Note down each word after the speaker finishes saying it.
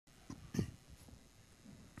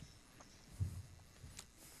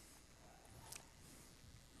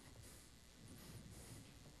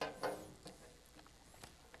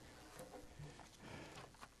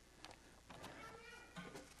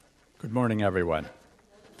Good morning, everyone.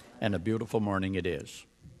 And a beautiful morning it is.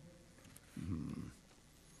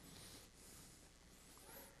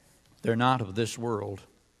 They're not of this world.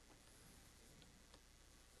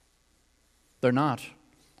 They're not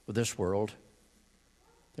of this world.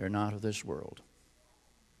 They're not of this world.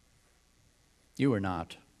 You are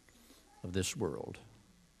not of this world.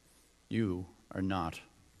 You are not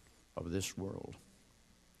of this world.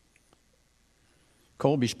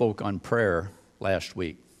 Colby spoke on prayer last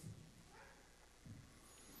week.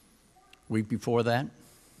 Week before that,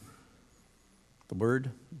 the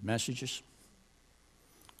word, messages.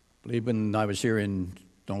 I believe when I was here in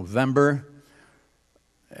November,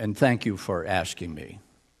 and thank you for asking me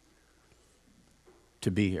to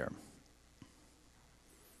be here.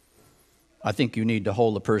 I think you need to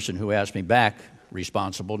hold the person who asked me back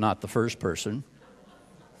responsible, not the first person.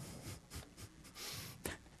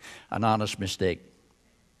 An honest mistake.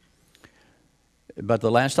 But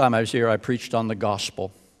the last time I was here, I preached on the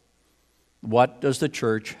gospel. What does the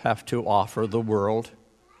church have to offer the world?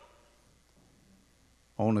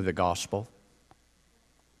 Only the gospel.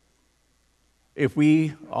 If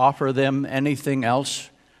we offer them anything else,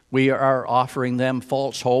 we are offering them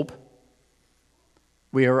false hope.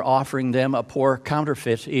 We are offering them a poor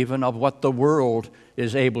counterfeit even of what the world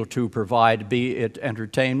is able to provide, be it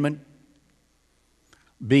entertainment,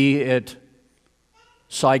 be it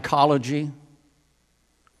psychology,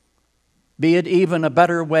 be it even a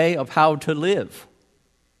better way of how to live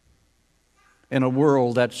in a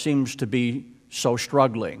world that seems to be so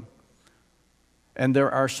struggling. And there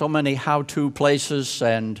are so many how-to places,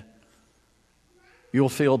 and you'll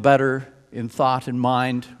feel better in thought and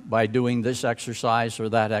mind by doing this exercise or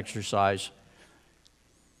that exercise.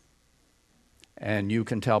 And you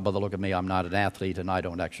can tell by the look of me, I'm not an athlete and I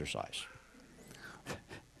don't exercise.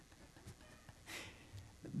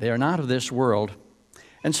 They are not of this world.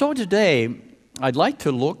 And so today, I'd like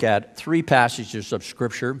to look at 3 passages of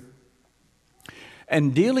Scripture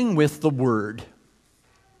and dealing with the Word,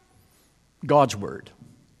 God's Word.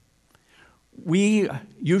 We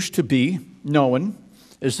used to be known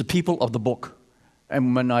as the people of the book.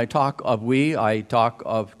 And when I talk of we, I talk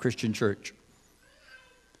of Christian church.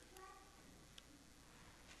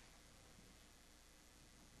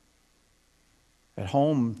 At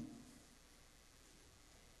home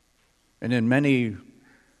and in many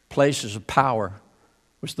places of power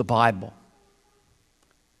was the Bible.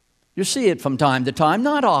 You see it from time to time,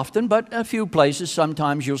 not often, but a few places,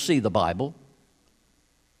 sometimes you'll see the Bible.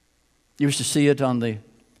 You used to see it on the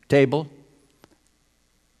table.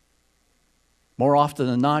 More often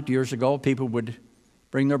than not, years ago, people would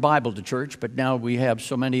bring their Bible to church, but now we have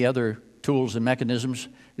so many other tools and mechanisms.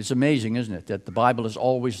 It's amazing, isn't it, that the Bible is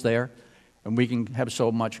always there, and we can have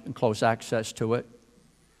so much close access to it.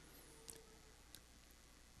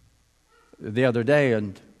 The other day,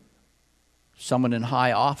 and someone in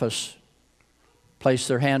high office placed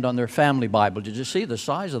their hand on their family Bible. Did you see the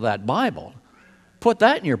size of that Bible? Put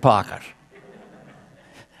that in your pocket.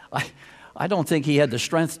 I don't think he had the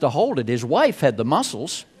strength to hold it. His wife had the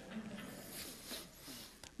muscles.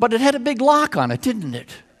 But it had a big lock on it, didn't it?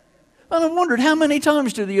 And I wondered how many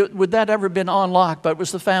times would that ever been unlocked, but it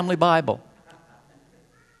was the family Bible.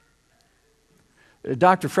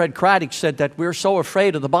 Dr. Fred Craddock said that we're so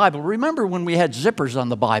afraid of the Bible. Remember when we had zippers on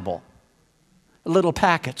the Bible? Little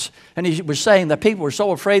packets. And he was saying that people were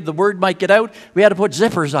so afraid the word might get out, we had to put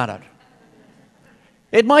zippers on it.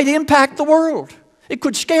 It might impact the world. It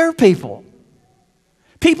could scare people.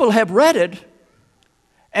 People have read it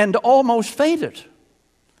and almost fainted.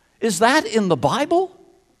 Is that in the Bible?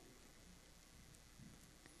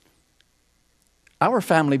 Our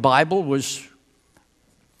family Bible was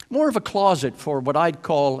more of a closet for what I'd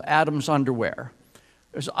call Adam's underwear.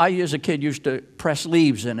 I, as a kid, used to press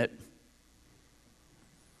leaves in it.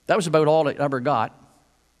 That was about all it ever got.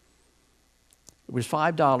 It was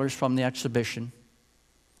 $5 from the exhibition.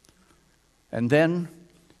 And then,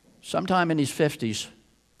 sometime in his 50s,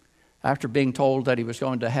 after being told that he was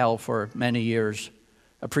going to hell for many years,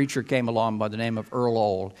 a preacher came along by the name of Earl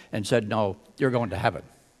Old and said, no, you're going to heaven.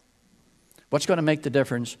 What's going to make the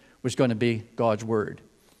difference was going to be God's Word.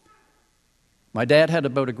 My dad had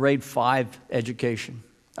about a grade 5 education.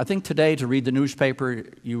 I think today to read the newspaper,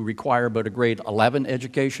 you require about a grade 11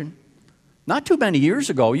 education. Not too many years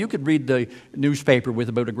ago, you could read the newspaper with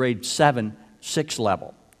about a grade 7, 6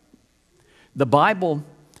 level. The Bible,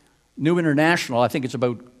 New International, I think it's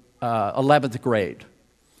about 11th grade.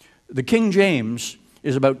 The King James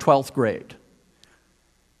is about 12th grade.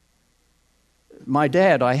 My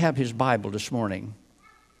dad, I have his Bible this morning.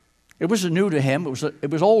 It wasn't new to him. It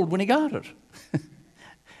was old when he got it.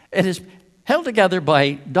 held together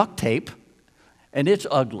by duct tape, and it's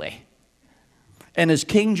ugly. And it's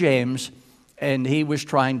King James, and he was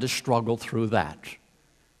trying to struggle through that.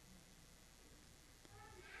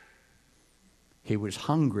 He was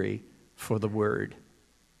hungry for the Word.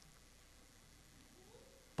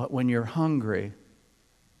 But when you're hungry,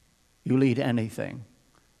 you'll eat anything.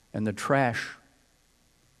 And the trash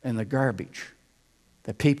and the garbage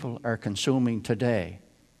that people are consuming today,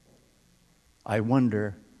 I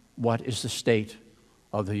wonder what is the state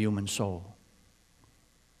of the human soul.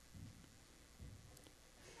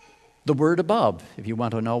 The word above, if you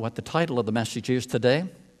want to know what the title of the message is today.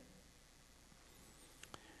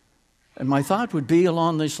 And my thought would be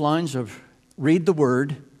along these lines of read the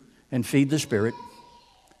Word and feed the Spirit.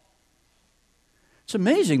 It's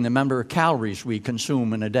amazing the number of calories we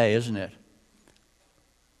consume in a day, isn't it?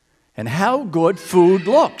 And how good food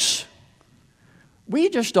looks. We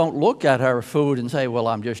just don't look at our food and say, well,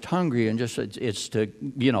 I'm just hungry, and just it's to,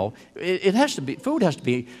 you know, it has to be, food has to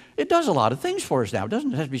be, it does a lot of things for us now. It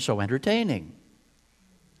doesn't have to be so entertaining.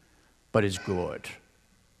 But it's good.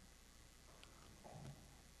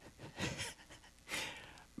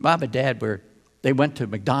 Mom and Dad they went to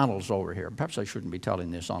McDonald's over here. Perhaps I shouldn't be telling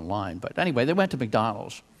this online, but anyway, they went to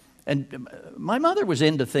McDonald's. And my mother was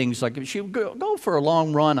into things like she would go for a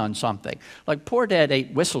long run on something. Like poor Dad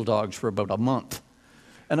ate whistle dogs for about a month.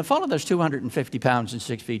 And a fellow that's 250 pounds and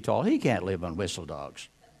 6 feet tall, he can't live on whistle dogs.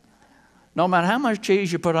 No matter how much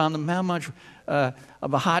cheese you put on them, how much of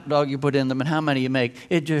a hot dog you put in them, and how many you make,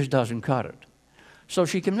 it just doesn't cut it. So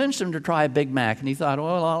she convinced him to try a Big Mac, and he thought,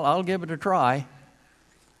 well, I'll give it a try.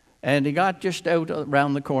 And he got just out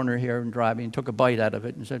around the corner here and driving and took a bite out of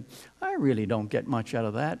it and said, I really don't get much out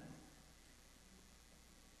of that.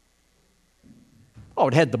 Oh,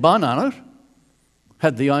 it had the bun on it,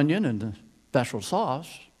 had the onion and the special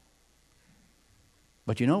sauce.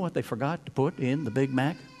 But you know what they forgot to put in the Big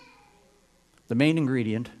Mac? The main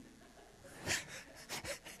ingredient.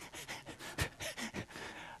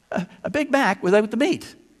 A Big Mac without the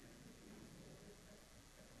meat.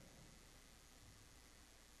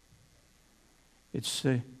 It's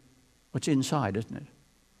what's inside, isn't it?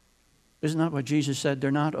 Isn't that what Jesus said?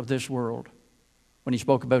 They're not of this world. When he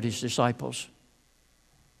spoke about his disciples.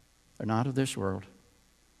 They're not of this world.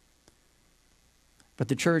 But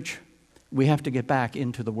the church, we have to get back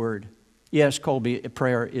into the Word. Yes, Colby,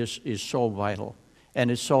 prayer is so vital.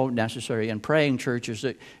 And it's so necessary. And praying, churches,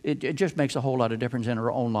 it just makes a whole lot of difference in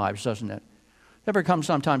our own lives, doesn't it? Ever come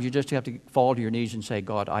sometimes you just have to fall to your knees and say,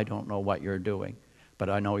 God, I don't know what you're doing, but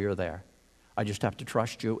I know you're there. I just have to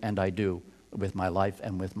trust you, and I do, with my life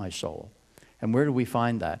and with my soul. And where do we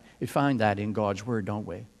find that? We find that in God's Word, don't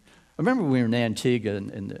we? I remember we were in Antigua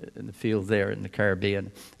in the field there in the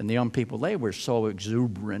Caribbean, and the young people, they were so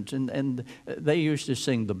exuberant, and they used to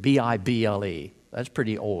sing the B-I-B-L-E. That's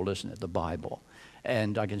pretty old, isn't it, the Bible?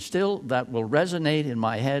 And I can still, that will resonate in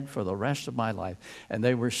my head for the rest of my life. And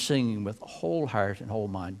they were singing with whole heart and whole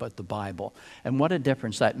mind, but the Bible. And what a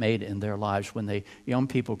difference that made in their lives when the young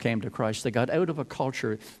people came to Christ. They got out of a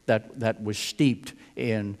culture that was steeped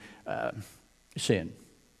in sin.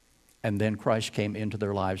 And then Christ came into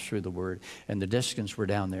their lives through the Word. And the deacons were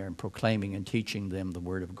down there and proclaiming and teaching them the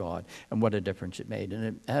Word of God. And what a difference it made.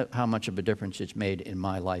 And how much of a difference it's made in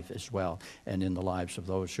my life as well. And in the lives of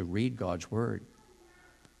those who read God's Word.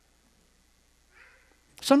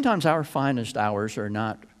 Sometimes our finest hours are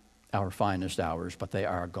not our finest hours, but they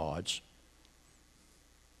are God's.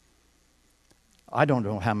 I don't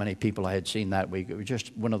know how many people I had seen that week. It was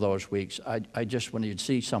just one of those weeks. I just, when you'd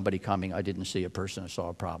see somebody coming, I didn't see a person. I saw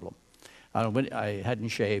a problem. I hadn't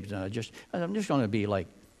shaved, and I'm just going to be like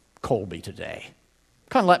Colby today.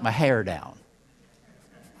 Kind of let my hair down.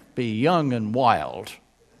 Be young and wild.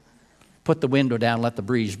 Put the window down, let the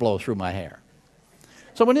breeze blow through my hair.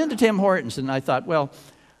 So I went into Tim Hortons, and I thought, well,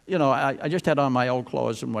 you know, I just had on my old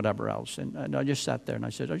clothes and whatever else. And I just sat there, and I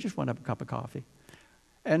said, I just want to have a cup of coffee.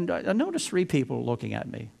 And I noticed 3 people looking at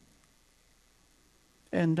me.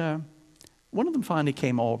 And one of them finally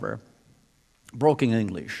came over, broken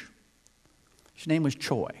English. His name was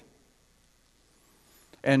Choi.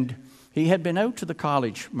 And he had been out to the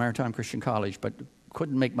college, Maritime Christian College, but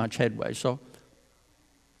couldn't make much headway. So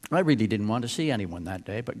I really didn't want to see anyone that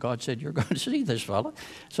day, but God said, you're going to see this fella.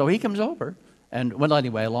 So he comes over, and well,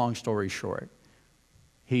 anyway, a long story short,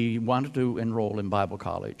 he wanted to enroll in Bible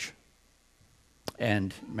college.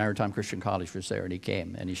 And Maritime Christian College was there, and he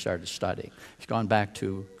came, and he started studying. He's gone back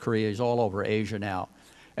to Korea. He's all over Asia now.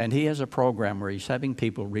 And he has a program where he's having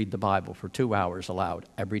people read the Bible for 2 hours aloud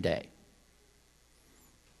every day.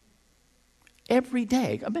 Every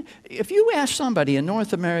day. I mean, if you ask somebody in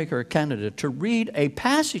North America or Canada to read a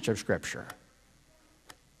passage of Scripture,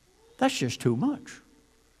 That's just too much.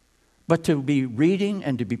 But to be reading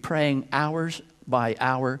and to be praying hours by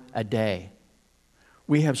hour a day,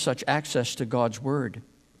 we have such access to God's Word.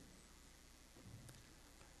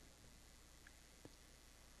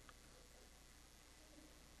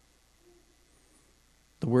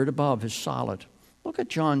 The word above is solid. Look at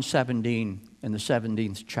John 17 in the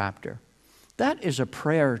 17th chapter. That is a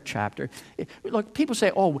prayer chapter. Look, people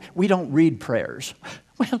say, oh, we don't read prayers.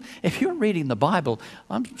 Well, if you're reading the Bible,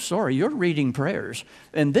 I'm sorry, you're reading prayers.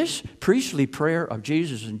 And this priestly prayer of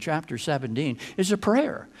Jesus in chapter 17 is a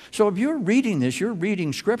prayer. So if you're reading this, you're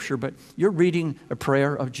reading Scripture, but you're reading a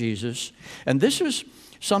prayer of Jesus. And this is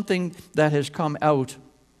something that has come out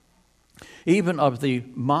even of the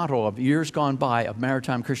motto of years gone by of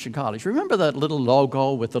Maritime Christian College. Remember that little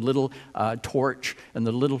logo with the little torch and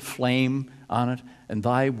the little flame on it? And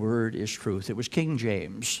thy word is truth. It was King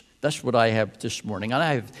James. That's what I have this morning. And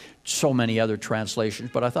I have so many other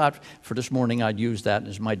translations, but I thought for this morning I'd use that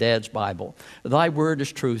as my dad's Bible. Thy word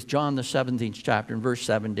is truth, John the 17th chapter and verse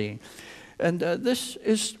 17. And this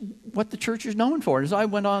is what the church is known for. As I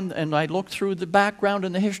went on and I looked through the background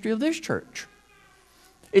and the history of this church,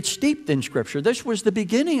 it's steeped in Scripture. This was the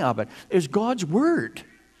beginning of it, is God's Word.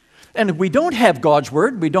 And if we don't have God's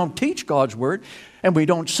Word, we don't teach God's Word, and we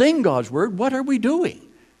don't sing God's Word, what are we doing?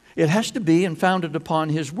 It has to be and founded upon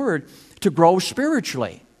His Word to grow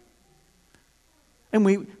spiritually. And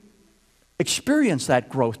we experience that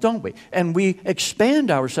growth, don't we? And we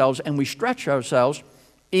expand ourselves and we stretch ourselves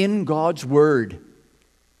in God's Word.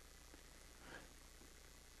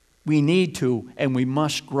 We need to and we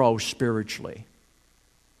must grow spiritually.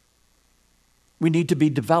 We need to be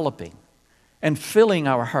developing and filling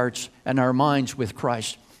our hearts and our minds with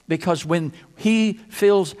Christ. Because when He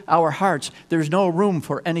fills our hearts, there's no room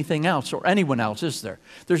for anything else or anyone else, is there?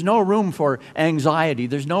 There's no room for anxiety.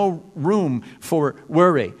 There's no room for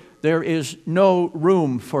worry. There is no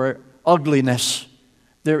room for ugliness.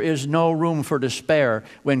 There is no room for despair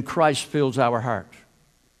when Christ fills our heart.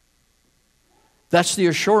 That's the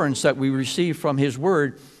assurance that we receive from His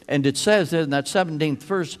Word. And it says in that 17th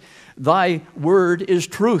verse, thy word is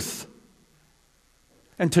truth.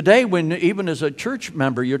 And today, when even as a church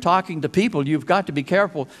member, you're talking to people, you've got to be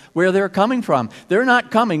careful where they're coming from. They're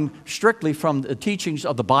not coming strictly from the teachings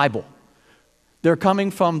of the Bible. They're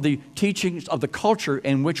coming from the teachings of the culture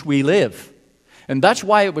in which we live. And that's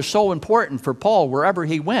why it was so important for Paul, wherever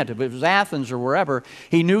he went, if it was Athens or wherever,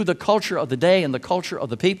 he knew the culture of the day and the culture of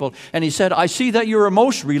the people. And he said, I see that you're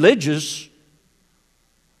most religious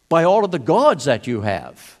by all of the gods that you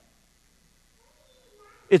have.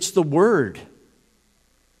 It's the Word.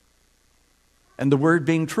 And the Word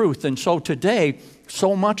being truth. And so today,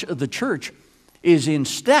 so much of the church is in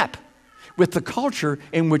step with the culture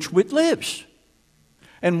in which it lives.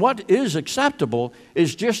 And what is acceptable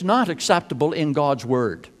is just not acceptable in God's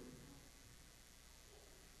Word.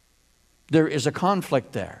 There is a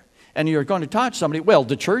conflict there. And you're going to talk to somebody, well,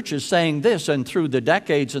 the church is saying this, and through the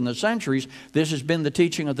decades and the centuries, this has been the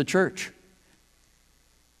teaching of the church.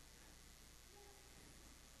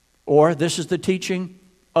 Or this is the teaching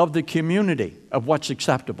of the community of what's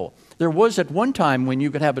acceptable. There was at one time when you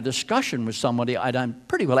could have a discussion with somebody on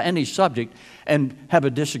pretty well any subject and have a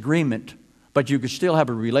disagreement, but you could still have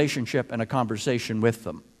a relationship and a conversation with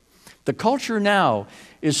them. The culture now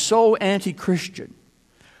is so anti-Christian.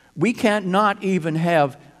 We can't not even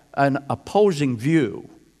have an opposing view.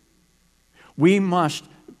 We must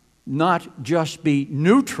not just be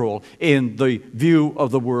neutral in the view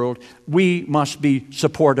of the world. We must be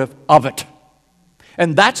supportive of it.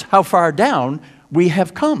 And that's how far down we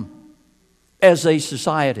have come as a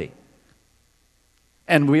society.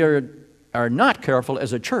 And we are not careful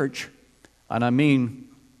as a church, and I mean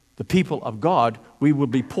the people of God, we will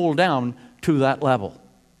be pulled down to that level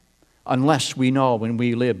unless we know when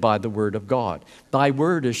we live by the Word of God. Thy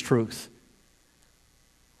Word is truth.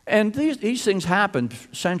 And these things happened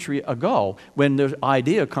a century ago when the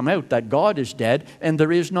idea came out that God is dead and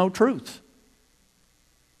there is no truth.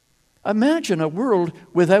 Imagine a world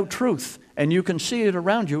without truth, and you can see it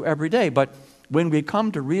around you every day. But when we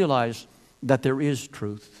come to realize that there is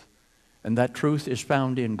truth, and that truth is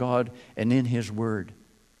found in God and in His Word,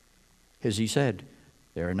 as He said,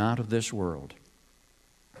 they are not of this world.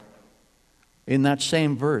 In that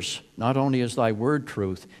same verse, not only is thy word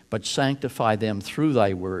truth, but sanctify them through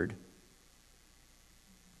thy word.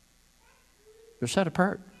 You're set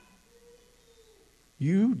apart.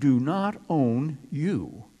 You do not own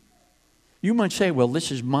you. You might say, well,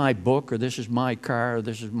 this is my book, or this is my car, or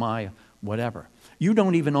this is my whatever. You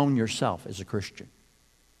don't even own yourself as a Christian.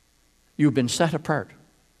 You've been set apart.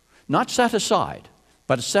 Not set aside,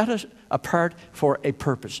 but set apart for a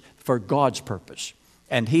purpose. for God's purpose.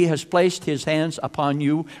 And he has placed his hands upon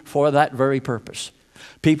you for that very purpose.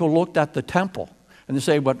 People looked at the temple and they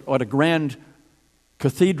say what a grand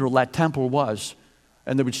cathedral that temple was.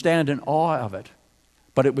 And they would stand in awe of it.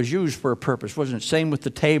 But it was used for a purpose, wasn't it? Same with the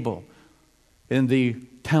table in the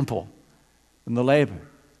temple, in the labor,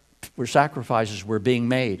 where sacrifices were being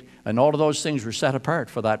made. And all of those things were set apart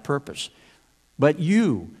for that purpose. But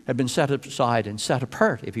you have been set aside and set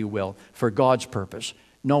apart, if you will, for God's purpose,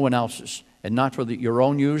 no one else's, and not for your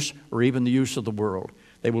own use or even the use of the world.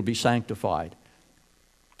 They will be sanctified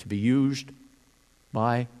to be used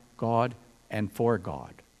by God and for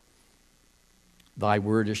God. Thy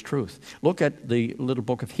word is truth. Look at the little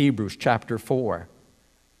book of Hebrews, chapter 4.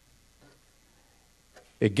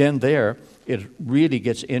 Again there, it really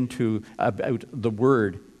gets into about the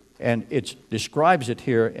word, and it describes it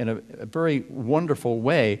here in a very wonderful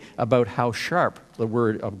way about how sharp the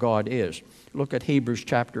word of God is. Look at Hebrews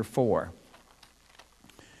chapter 4.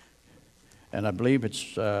 And I believe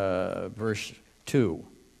it's verse 2.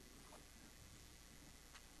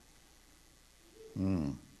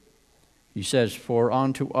 He says, for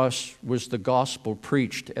unto us was the gospel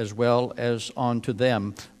preached as well as unto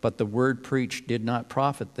them, but the word preached did not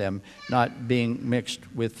profit them, not being mixed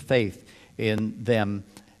with faith in them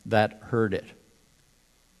that heard it.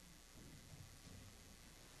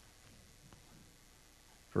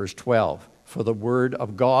 Verse 12, for the word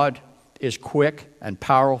of God is quick and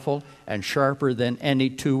powerful and sharper than any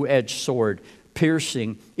two-edged sword,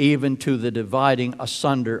 piercing even to the dividing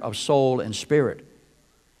asunder of soul and spirit,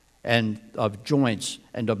 and of joints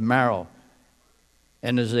and of marrow,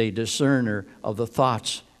 and is a discerner of the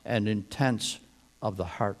thoughts and intents of the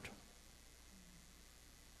heart.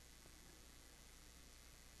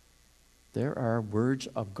 There are words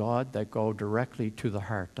of God that go directly to the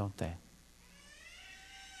heart, don't they?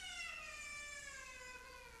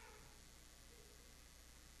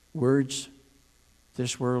 Words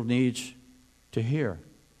this world needs to hear.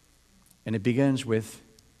 And it begins with,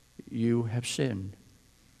 you have sinned.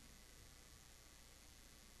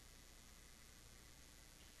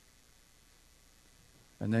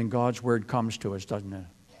 And then God's word comes to us, doesn't it?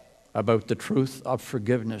 About the truth of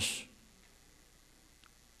forgiveness.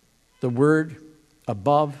 The word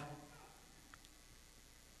above,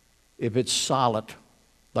 if it's solid,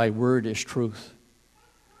 thy word is truth.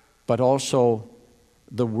 But also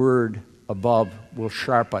the word above will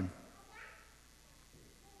sharpen.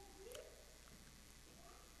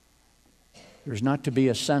 There's not to be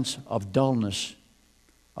a sense of dullness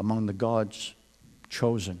among the God's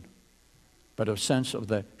chosen, but a sense of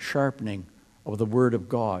the sharpening of the Word of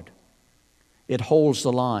God. It holds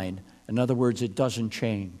the line. In other words, it doesn't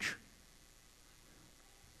change.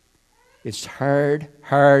 It's hard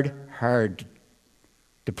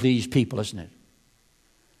to please people, isn't it?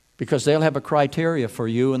 Because they'll have a criteria for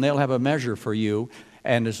you and they'll have a measure for you,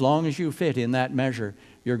 and as long as you fit in that measure,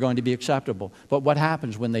 you're going to be acceptable. But what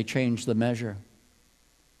happens when they change the measure?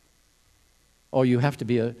 Oh, you have to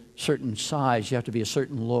be a certain size, you have to be a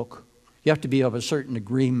certain look. You have to be of a certain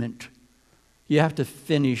agreement. You have to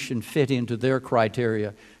finish and fit into their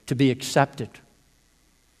criteria to be accepted.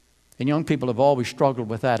 And young people have always struggled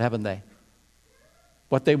with that, haven't they?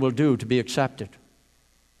 What they will do to be accepted.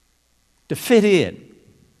 To fit in.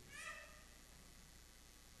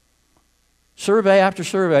 Survey after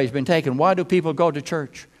survey has been taken. Why do people go to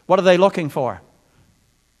church? What are they looking for?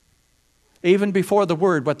 Even before the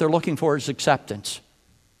word, what they're looking for is acceptance.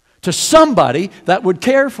 To somebody that would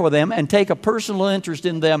care for them and take a personal interest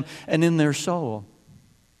in them and in their soul.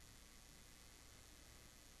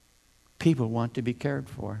 People want to be cared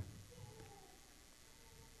for.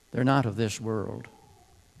 They're not of this world.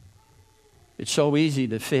 It's so easy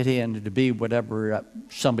to fit in and to be whatever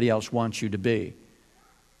somebody else wants you to be.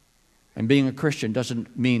 And being a Christian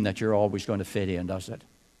doesn't mean that you're always going to fit in, does it?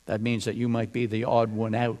 That means that you might be the odd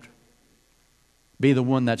one out. Be the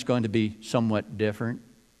one that's going to be somewhat different.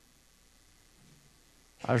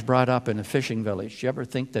 I was brought up in a fishing village. Do you ever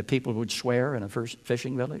think that people would swear in a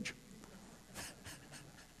fishing village?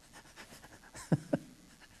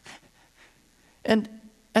 And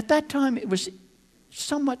at that time, it was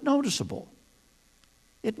somewhat noticeable.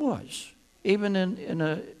 It was, even in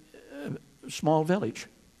a small village.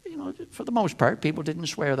 You know, for the most part, people didn't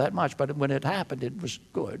swear that much, but when it happened, it was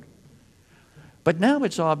good. But now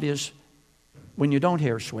it's obvious when you don't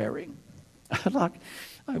hear swearing.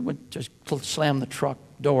 I would just slam the truck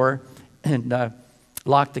door and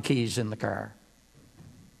lock the keys in the car.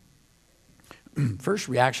 First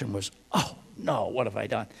reaction was, oh, no, what have I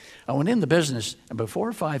done? I went in the business, and about 4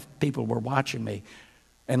 or 5 people were watching me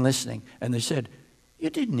and listening, and they said, you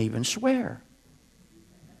didn't even swear.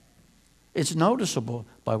 It's noticeable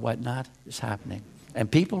by what not is happening. And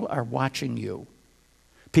people are watching you.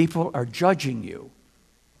 People are judging you.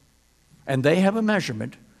 And they have a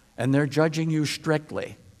measurement, and they're judging you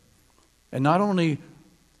strictly. And not only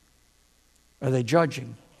are they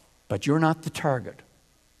judging, but you're not the target.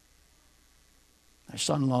 My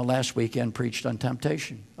son-in-law last weekend preached on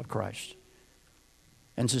temptation of Christ.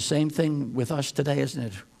 And it's the same thing with us today, isn't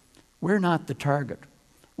it? We're not the target.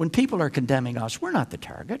 When people are condemning us, we're not the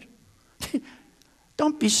target.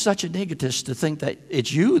 Don't be such an egotist to think that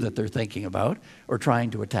it's you that they're thinking about or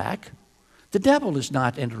trying to attack. The devil is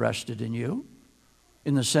not interested in you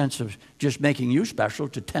in the sense of just making you special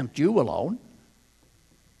to tempt you alone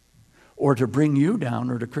or to bring you down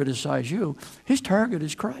or to criticize you. His target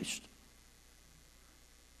is Christ.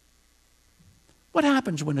 What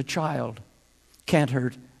happens when a child can't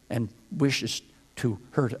hurt and wishes to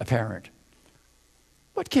hurt a parent?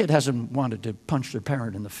 What kid hasn't wanted to punch their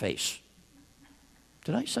parent in the face?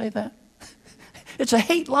 Did I say that? It's a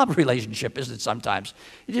hate-love relationship, isn't it, sometimes?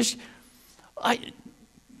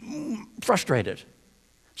 Frustrated.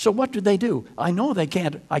 So what do? I know I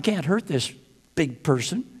can't hurt this big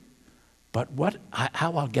person, but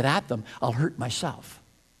how I'll get at them, I'll hurt myself.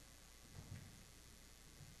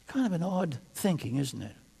 Kind of an odd thinking, isn't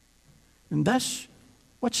it? And that's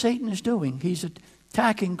what Satan is doing. He's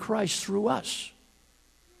attacking Christ through us.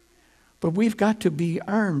 But we've got to be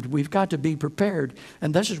armed. We've got to be prepared.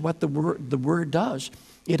 And this is what the Word does.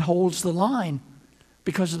 It holds the line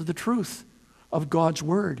because of the truth of God's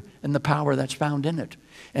Word and the power that's found in it.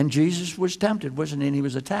 And Jesus was tempted, wasn't he? And he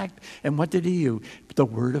was attacked. And what did he use? The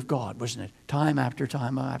Word of God, wasn't it? Time after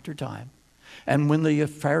time after time. And when the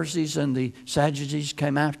Pharisees and the Sadducees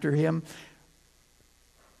came after him,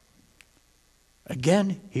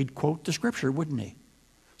 again, he'd quote the Scripture, wouldn't he?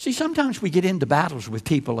 See, sometimes we get into battles with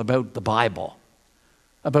people about the Bible,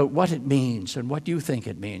 about what it means and what you think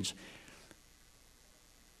it means.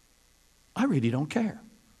 I really don't care.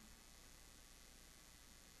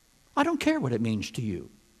 I don't care what it means to you.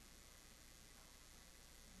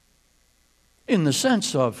 In the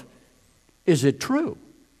sense of, is it true?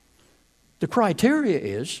 The criteria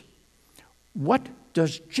is, what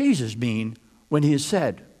does Jesus mean when he has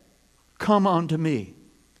said, "Come unto me"?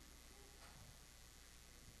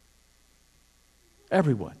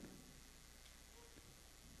 Everyone.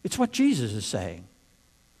 It's what Jesus is saying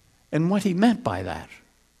and what he meant by that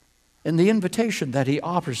and the invitation that he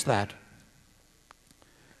offers that.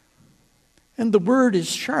 And the word is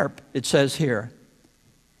sharp, it says here.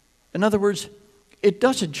 In other words, it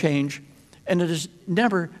doesn't change and it is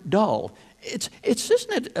never dull. It's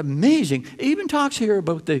isn't it amazing? It even talks here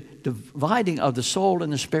about the dividing of the soul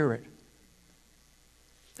and the spirit.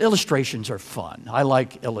 Illustrations are fun. I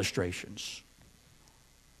like illustrations.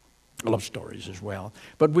 I love stories as well.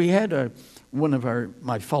 But we had one of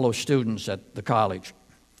my fellow students at the college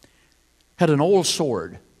had an old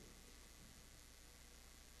sword.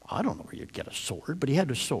 I don't know where you'd get a sword, but he had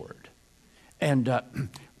a sword. And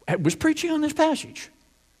was preaching on this passage.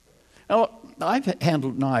 Now, I've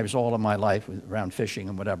handled knives all of my life around fishing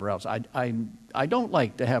and whatever else. I don't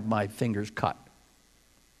like to have my fingers cut.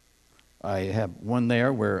 I have one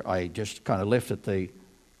there where I just kind of lifted the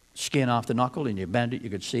skin off the knuckle and you bend it, you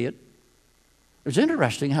could see it. It's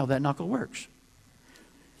interesting how that knuckle works.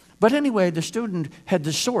 But anyway, the student had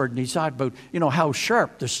the sword, and he thought about, how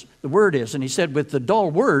sharp the word is. And he said, with the dull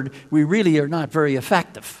word, we really are not very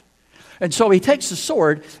effective. And so he takes the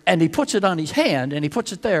sword, and he puts it on his hand, and he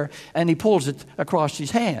puts it there, and he pulls it across his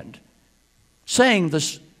hand, saying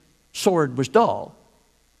the sword was dull.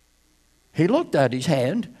 He looked at his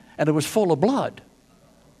hand, and it was full of blood.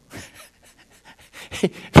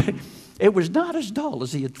 It was not as dull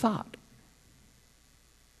as he had thought.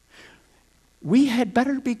 We had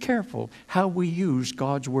better be careful how we use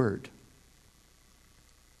God's word.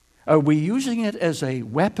 Are we using it as a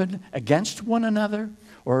weapon against one another,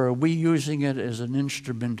 or are we using it as an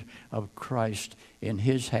instrument of Christ in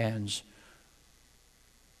his hands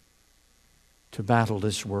to battle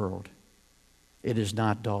this world? It is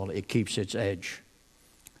not dull. It keeps its edge.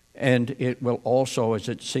 And it will also, as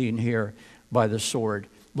it's seen here by the sword,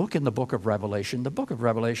 look in the book of Revelation. The book of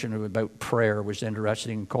Revelation about prayer was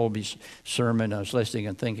interesting. Colby's sermon I was listening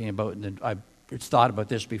and thinking about, and I've thought about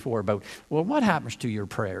this before, about, well, what happens to your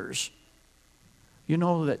prayers? You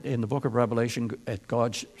know that in the book of Revelation, at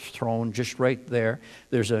God's throne, just right there,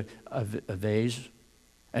 there's a vase,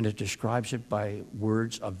 and it describes it by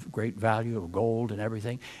words of great value, of gold and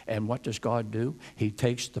everything. And what does God do? He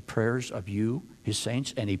takes the prayers of you, his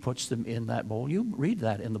saints, and he puts them in that bowl. You read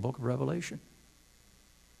that in the book of Revelation.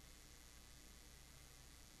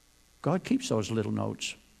 God keeps those little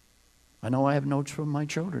notes. I know I have notes from my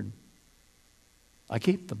children. I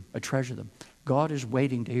keep them. I treasure them. God is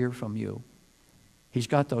waiting to hear from you. He's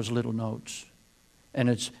got those little notes. And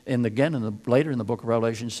later in the book of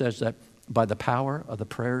Revelation it says that by the power of the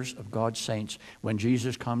prayers of God's saints, when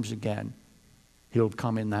Jesus comes again, he'll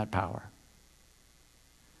come in that power.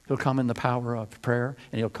 He'll come in the power of prayer,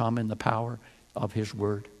 and he'll come in the power of his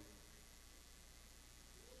word.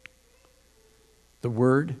 The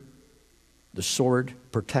word, the sword,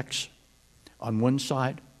 protects on one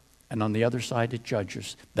side, and on the other side it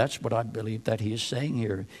judges. That's what I believe that he is saying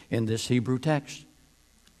here in this Hebrew text.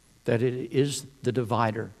 That it is the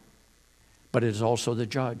divider, but it is also the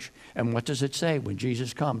judge. And what does it say when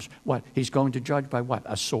Jesus comes? What? He's going to judge by what?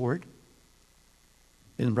 A sword?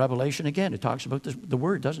 In Revelation, again, it talks about the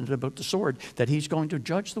word, doesn't it? About the sword, that he's going to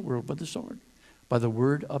judge the world by the sword, by the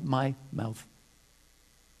word of my mouth.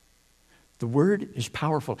 The word is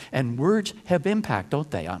powerful, and words have impact,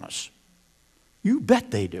 don't they, on us? You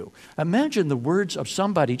bet they do. Imagine the words of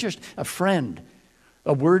somebody, just a friend,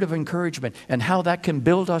 a word of encouragement, and how that can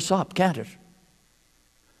build us up, can't it?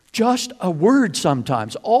 Just a word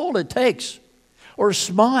sometimes, all it takes. Or a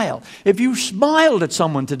smile. If you smiled at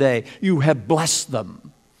someone today, you have blessed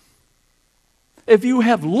them. If you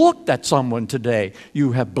have looked at someone today,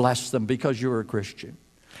 you have blessed them because you're a Christian.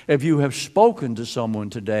 If you have spoken to someone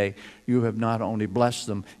today, you have not only blessed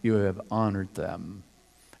them, you have honored them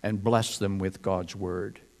and blessed them with God's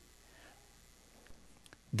word.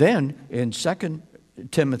 Then in 2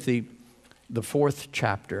 Timothy, the 4th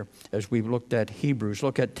chapter, as we've looked at Hebrews,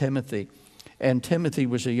 look at Timothy. And Timothy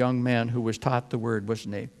was a young man who was taught the word,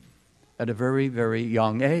 wasn't he? At a very, very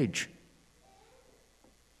young age.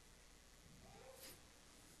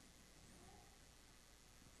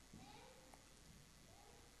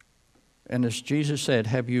 And as Jesus said,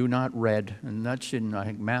 have you not read? And that's in, I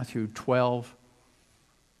think, Matthew 12,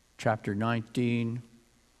 chapter 19,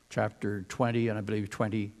 chapter 20, and I believe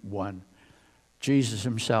 21. Jesus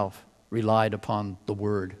himself relied upon the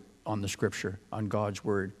word, on the scripture, on God's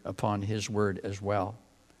word, upon his word as well.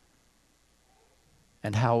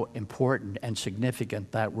 And how important and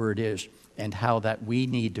significant that word is, and how that we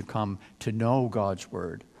need to come to know God's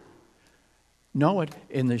word. Know it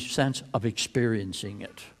in the sense of experiencing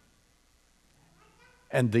it,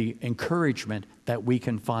 and the encouragement that we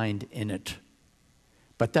can find in it.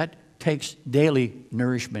 But that takes daily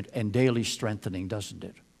nourishment and daily strengthening, doesn't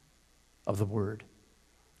it, of the word.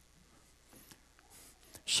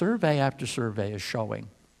 Survey after survey is showing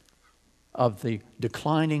of the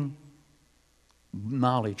declining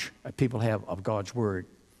knowledge that people have of God's word,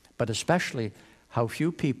 but especially how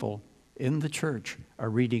few people in the church are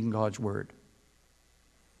reading God's word.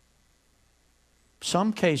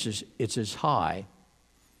 Some cases it's as high,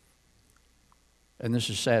 and this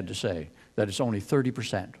is sad to say, that it's only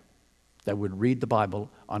 30% that would read the Bible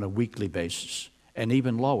on a weekly basis, and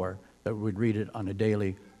even lower that would read it on a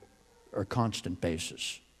daily or constant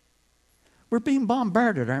basis. We're being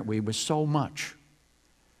bombarded, aren't we, with so much.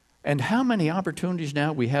 And how many opportunities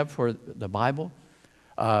now we have for the Bible.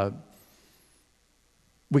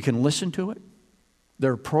 We can listen to it.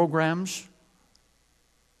 There are programs,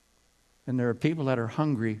 and there are people that are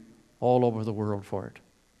hungry all over the world for it.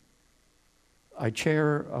 I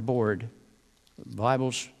chair a board,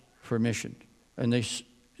 Bibles for Mission, and they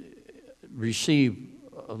receive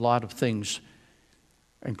a lot of things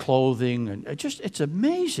and clothing, and it's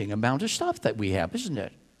amazing amount of stuff that we have, isn't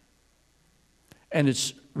it? And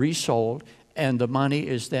it's resold, and the money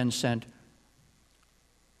is then sent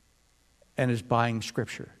and is buying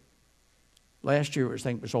scripture. Last year, I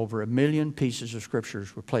think it was over 1 million pieces of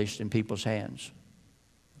scriptures were placed in people's hands.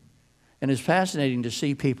 And it's fascinating to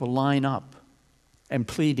see people line up and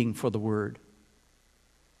pleading for the word.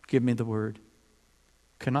 Give me the word.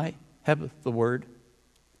 Can I have the word?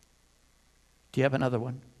 Do you have another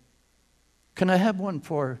one? Can I have one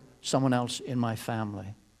for someone else in my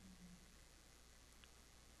family?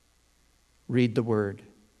 Read the word.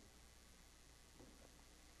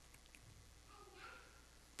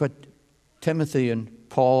 But Timothy and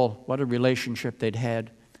Paul, what a relationship they'd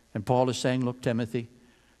had. And Paul is saying, look, Timothy,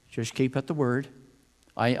 just keep at the word.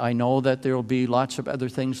 I know that there will be lots of other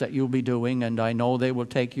things that you'll be doing, and I know they will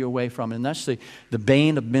take you away from it. And that's the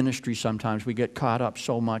bane of ministry sometimes. We get caught up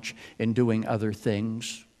so much in doing other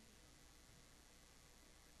things.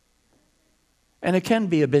 And it can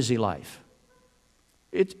be a busy life.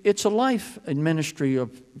 It's a life in ministry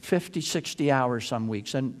of 50, 60 hours some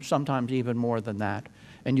weeks, and sometimes even more than that.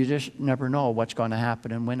 And you just never know what's going to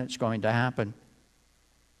happen and when it's going to happen.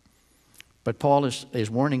 But Paul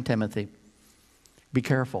is warning Timothy, be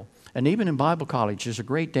careful. And even in Bible college, there's a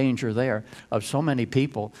great danger there of so many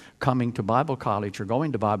people coming to Bible college or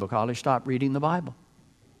going to Bible college stop reading the Bible.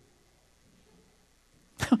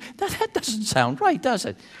 That doesn't sound right, does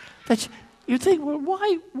it? You think, well,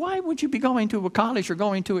 why would you be going to a college or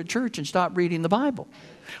going to a church and stop reading the Bible?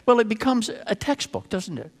 Well, it becomes a textbook,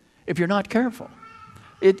 doesn't it? If you're not careful.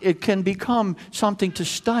 It can become something to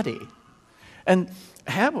study. And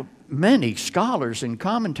have many scholars and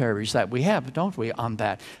commentaries that we have, don't we, on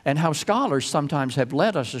that? And how scholars sometimes have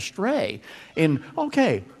led us astray in,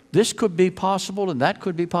 okay, this could be possible and that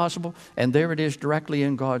could be possible, and there it is directly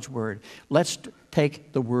in God's Word. Let's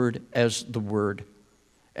take the Word as the Word.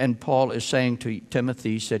 And Paul is saying to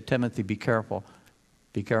Timothy, he said, Timothy, be careful.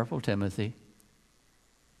 Be careful, Timothy.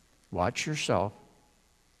 Watch yourself.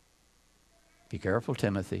 Be careful,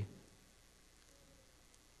 Timothy.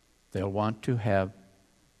 They'll want to have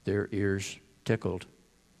their ears tickled.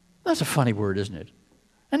 That's a funny word, isn't it?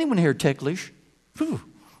 Anyone here ticklish?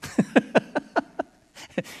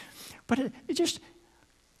 But it just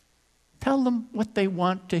tell them what they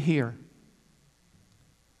want to hear.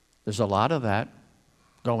 There's a lot of that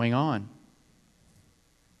going on.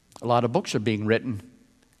 A lot of books are being written.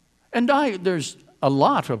 And there's a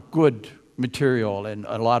lot of good material and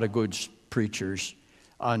a lot of good preachers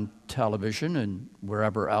on television and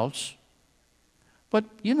wherever else. But,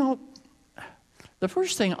 you know, the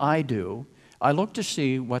first thing I do, I look to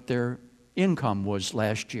see what their income was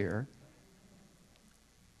last year.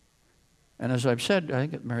 And as I've said, I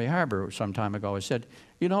think at Mary Harbor some time ago, I said,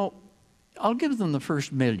 you know, I'll give them the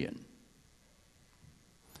first $1 million.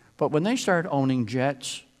 But when they start owning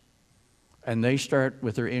jets and they start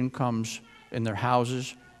with their incomes in their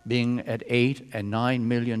houses being at $8 and $9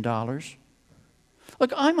 million,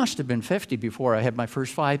 look, I must have been 50 before I had my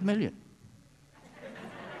first $5 million.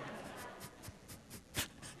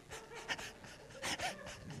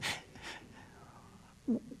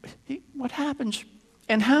 What happens?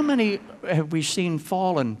 And how many have we seen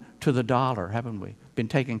fallen to the dollar, haven't we? Been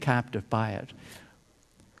taken captive by it.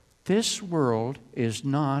 This world is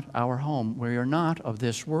not our home. We are not of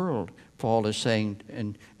this world. Paul is saying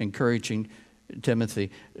and encouraging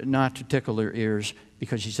Timothy not to tickle their ears,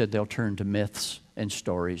 because he said they'll turn to myths and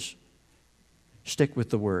stories. Stick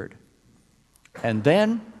with the Word. And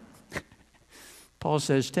then Paul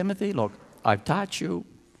says, Timothy, look, I've taught you.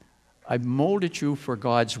 I've molded you for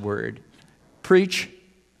God's Word. Preach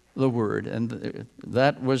the Word. And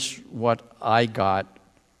that was what I got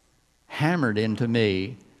hammered into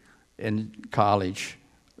me in college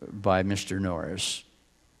by Mr. Norris.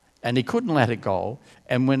 And he couldn't let it go.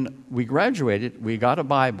 And when we graduated, we got a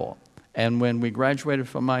Bible. And when we graduated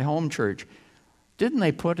from my home church, didn't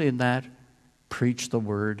they put in that, preach the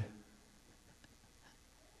Word?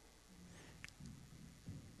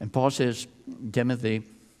 And Paul says, Timothy,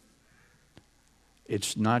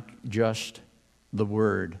 it's not just the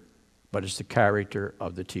Word, but it's the character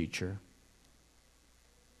of the teacher.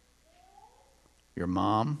 Your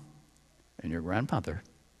mom and your grandmother,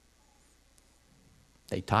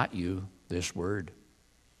 they taught you this Word.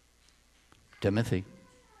 Timothy,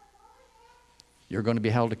 you're going to be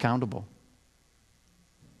held accountable.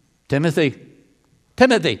 Timothy,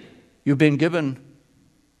 you've been given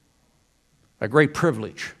a great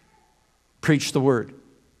privilege. Preach the Word.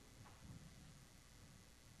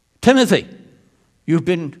 Timothy, you've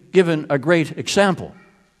been given a great example.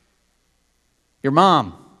 Your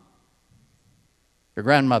mom, your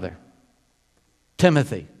grandmother.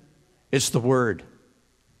 Timothy, it's the Word.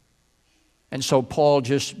 And so Paul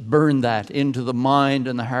just burned that into the mind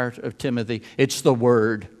and the heart of Timothy. It's the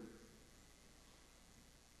Word.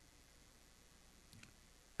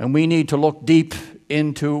 And we need to look deep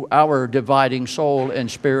into our dividing soul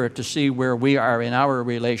and spirit to see where we are in our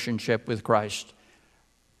relationship with Christ.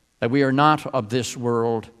 That we are not of this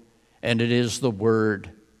world, and it is the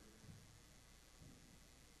Word.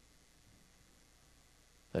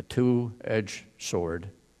 The two-edged sword.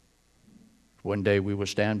 One day we will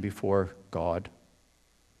stand before God,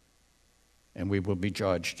 and we will be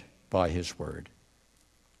judged by His Word.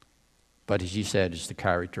 But as he said, it's the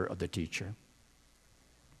character of the teacher.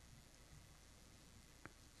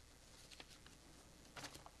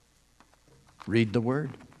 Read the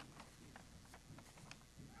Word.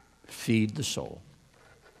 Feed the soul.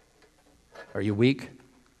 Are you weak?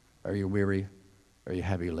 Are you weary? Are you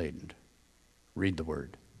heavy laden? Read the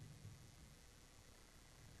Word.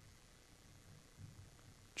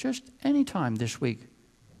 Just any time this week,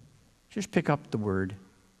 just pick up the Word.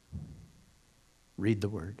 Read the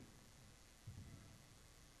Word.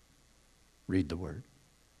 Read the Word.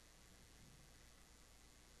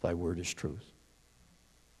 Thy Word is truth.